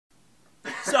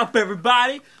What's up,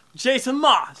 everybody? Jason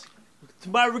Moss. Welcome to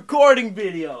my recording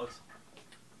videos.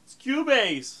 It's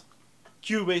Cubase.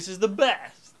 Cubase is the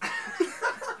best.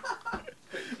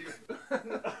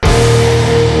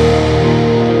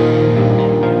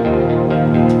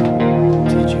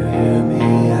 Did you hear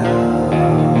me out?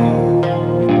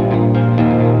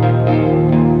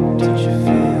 Did you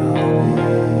feel me?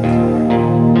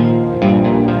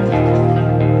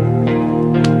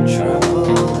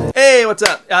 Trouble. Hey, what's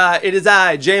up? It is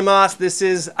I, J Moss. This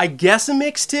is, I guess, a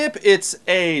mix tip. It's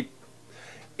a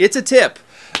tip.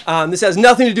 This has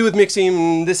nothing to do with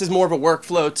mixing. This is more of a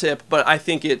workflow tip, but I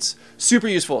think it's super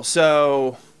useful.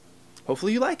 So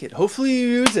hopefully you like it. Hopefully you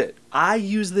use it. I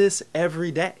use this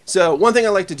every day. So one thing I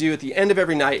like to do at the end of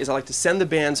every night is I like to send the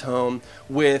bands home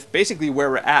with basically where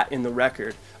we're at in the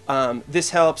record. This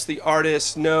helps the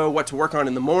artists know what to work on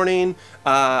in the morning.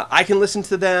 I can listen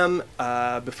to them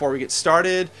before we get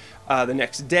started the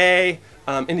next day.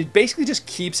 And it basically just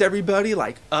keeps everybody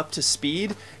like up to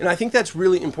speed. And I think that's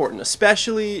really important,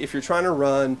 especially if you're trying to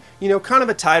run, you know, kind of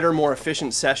a tighter, more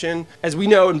efficient session. As we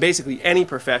know in basically any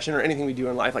profession or anything we do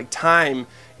in life, like time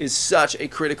is such a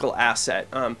critical asset.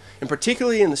 And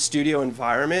particularly in the studio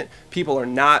environment, people are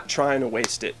not trying to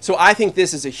waste it. So I think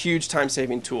this is a huge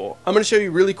time-saving tool. I'm gonna show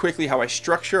you really quickly how I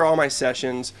structure all my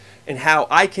sessions and how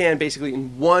I can basically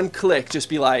in one click just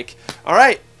be like, all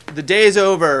right, the day is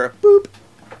over, boop,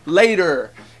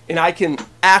 later, and I can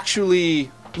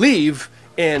actually leave,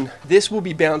 and this will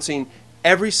be bouncing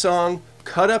every song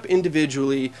cut up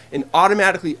individually and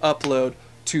automatically upload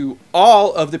to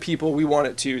all of the people we want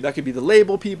it to. That could be the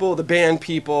label people, the band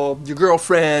people, your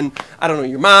girlfriend, I don't know,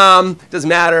 your mom, doesn't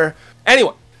matter.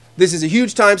 Anyway, this is a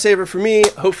huge time saver for me.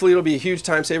 Hopefully it'll be a huge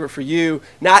time saver for you.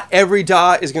 Not every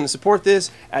DAW is going to support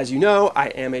this. As you know, I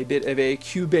am a bit of a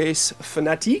Cubase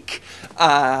fanatique,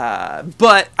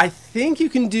 but I think you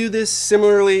can do this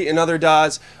similarly in other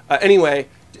DAWs. Anyway,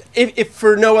 if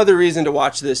for no other reason to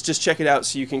watch this, just check it out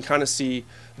so you can kind of see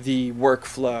the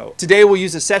workflow. Today we'll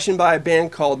use a session by a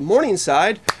band called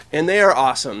Morningside, and they are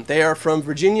awesome. They are from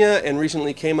Virginia and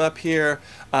recently came up here.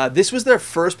 This was their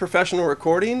first professional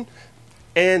recording,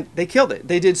 and they killed it.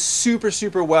 They did super,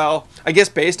 super well. I guess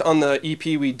based on the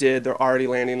EP we did, they're already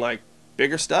landing like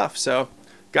bigger stuff. So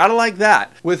gotta like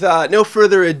that. With no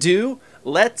further ado,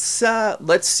 let's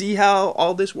see how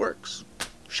all this works,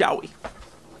 shall we?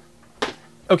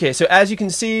 Okay, so as you can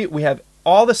see, we have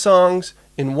all the songs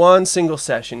in one single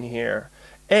session here.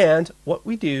 And what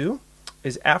we do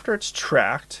is after it's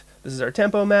tracked, this is our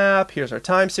tempo map, here's our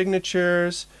time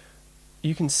signatures.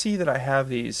 You can see that I have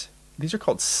these are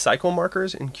called cycle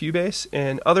markers in Cubase,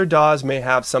 and other DAWs may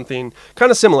have something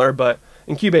kind of similar, but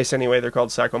in Cubase anyway, they're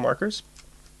called cycle markers.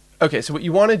 Okay, so what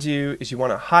you want to do is you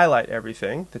want to highlight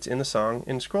everything that's in the song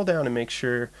and scroll down and make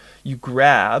sure you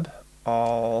grab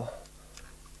all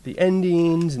the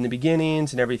endings and the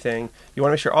beginnings and everything. You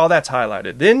want to make sure all that's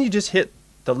highlighted. Then you just hit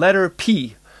the letter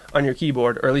P on your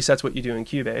keyboard, or at least that's what you do in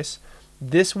Cubase.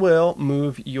 This will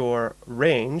move your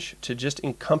range to just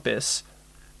encompass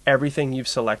everything you've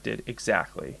selected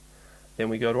exactly. Then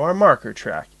we go to our marker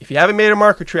track. If you haven't made a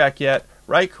marker track yet,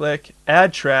 right click,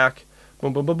 add track,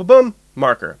 boom, boom, boom, boom, boom,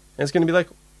 marker. And it's going to be like,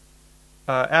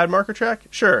 add marker track?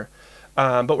 Sure.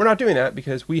 But we're not doing that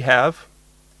because we have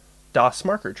DOS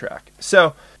marker track.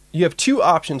 So you have two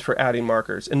options for adding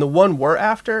markers, and the one we're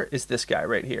after is this guy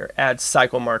right here, add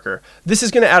cycle marker. This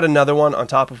is going to add another one on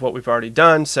top of what we've already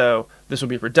done, so this will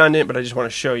be redundant, but I just want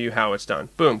to show you how it's done.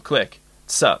 Boom, click,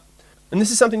 sup. And this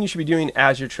is something you should be doing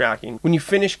as you're tracking. When you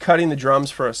finish cutting the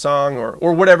drums for a song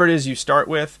or whatever it is you start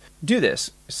with, do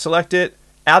this. Select it,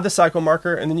 add the cycle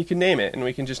marker, and then you can name it. And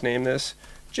we can just name this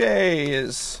J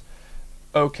is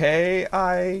okay,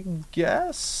 I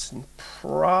guess.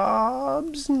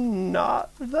 Probs not,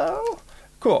 though.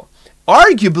 Cool.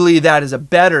 Arguably, that is a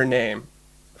better name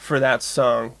for that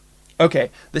song.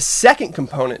 Okay, the second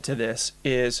component to this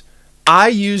is I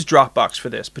use Dropbox for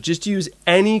this, but just use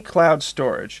any cloud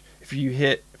storage. If you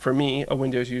hit, for me, a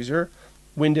Windows user,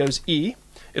 Windows E,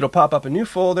 it'll pop up a new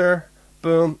folder.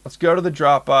 Boom, let's go to the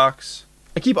Dropbox.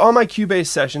 I keep all my Cubase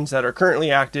sessions that are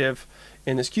currently active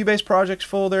in this Cubase projects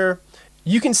folder.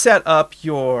 You can set up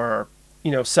your,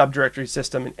 subdirectory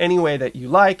system in any way that you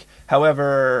like.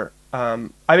 However, I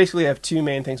basically have two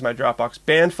main things in my Dropbox.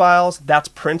 Band files, that's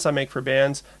prints I make for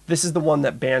bands. This is the one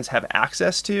that bands have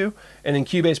access to. And in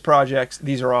Cubase projects,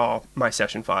 these are all my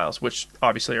session files, which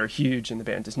obviously are huge and the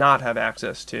band does not have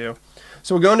access to.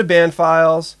 So we'll go into band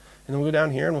files, and then we'll go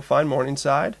down here and we'll find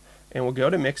Morningside, and we'll go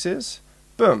to mixes,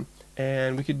 boom.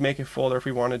 And we could make a folder if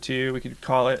we wanted to. We could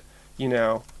call it,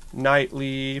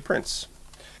 nightly prints.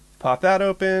 Pop that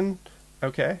open.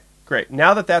 Okay, great.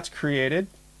 Now that that's created,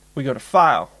 we go to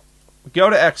File, we go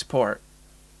to Export.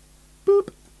 Boop.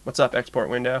 What's up, export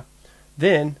window?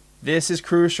 Then, this is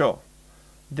crucial.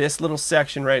 This little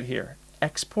section right here.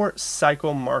 Export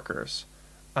cycle markers.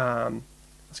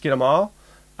 Let's get them all.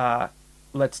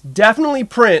 Let's definitely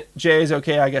print J is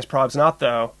okay, I guess prob's not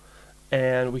though.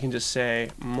 And we can just say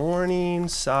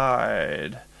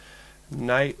Morningside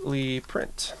nightly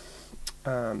print.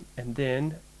 And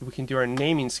then we can do our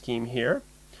naming scheme here.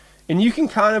 And you can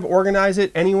kind of organize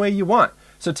it any way you want.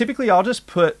 So typically I'll just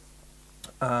put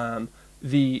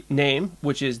the name,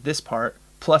 which is this part,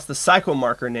 plus the cycle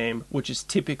marker name, which is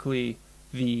typically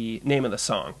the name of the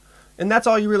song. And that's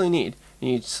all you really need. And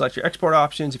you select your export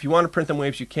options. If you want to print them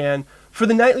waves, you can. For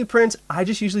the nightly prints, I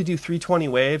just usually do 320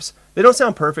 waves. They don't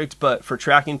sound perfect, but for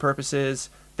tracking purposes,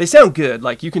 they sound good.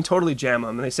 Like, you can totally jam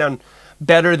them, and they sound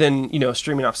better than, you know,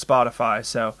 streaming off Spotify.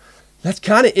 So that's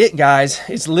kind of it, guys.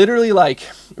 It's literally like,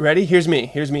 ready? Here's me.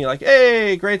 Here's me like,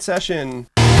 hey, great session.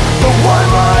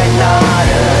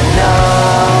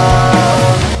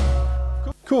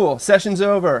 Cool, session's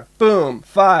over. Boom,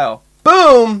 file.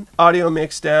 Boom, audio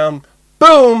mix down.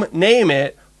 Boom, name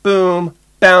it. Boom,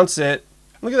 bounce it.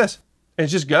 Look at this. And it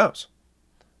just goes.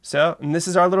 So, and this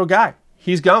is our little guy.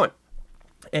 He's going.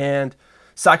 And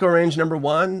cycle range number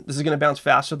 1, this is going to bounce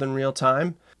faster than real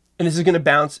time. And this is going to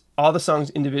bounce all the songs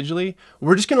individually.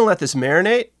 We're just going to let this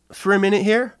marinate for a minute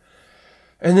here.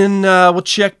 And then we'll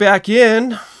check back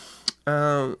in.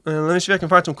 And let me see if I can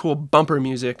find some cool bumper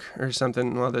music or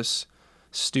something while this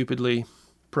stupidly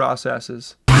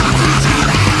processes.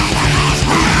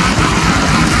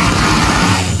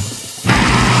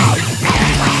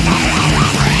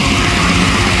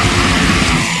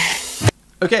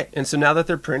 Okay, and so now that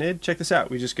they're printed, check this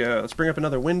out. We just go, let's bring up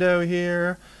another window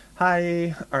here.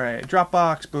 Hi, all right,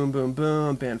 Dropbox, boom, boom,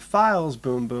 boom. Band files,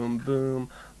 boom, boom, boom.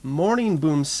 Morning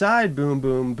boom side, boom,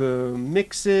 boom, boom.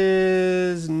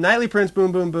 Mixes, nightly prints,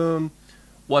 boom, boom, boom.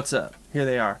 What's up? Here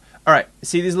they are. All right,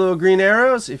 see these little green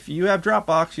arrows? If you have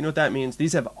Dropbox, you know what that means.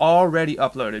 These have already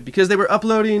uploaded because they were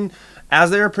uploading as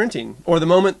they were printing, or the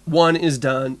moment one is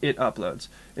done, it uploads.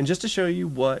 And just to show you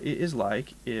what it is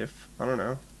like if, I don't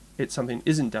know, something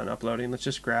isn't done uploading, let's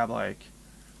just grab like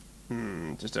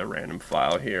just a random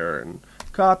file here and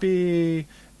copy,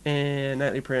 and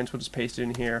nightly prints, we'll just paste it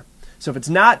in here. So if it's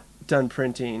not done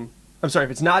printing, I'm sorry,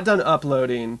 if it's not done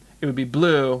uploading, it would be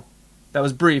blue. That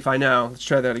was brief, I know. Let's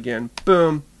try that again.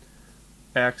 Boom,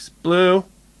 X, blue,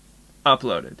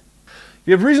 uploaded. If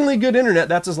you have reasonably good internet,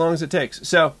 that's as long as it takes.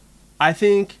 So I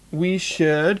think we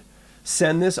should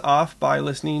send this off by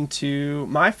listening to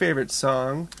my favorite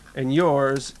song and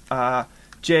yours.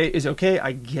 J is okay,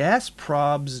 I guess.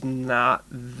 Prob's not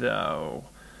though.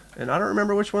 And I don't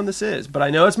remember which one this is, but I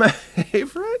know it's my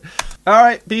favorite. All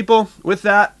right, people, with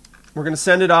that, we're going to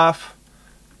send it off.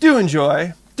 Do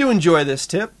enjoy this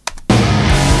tip.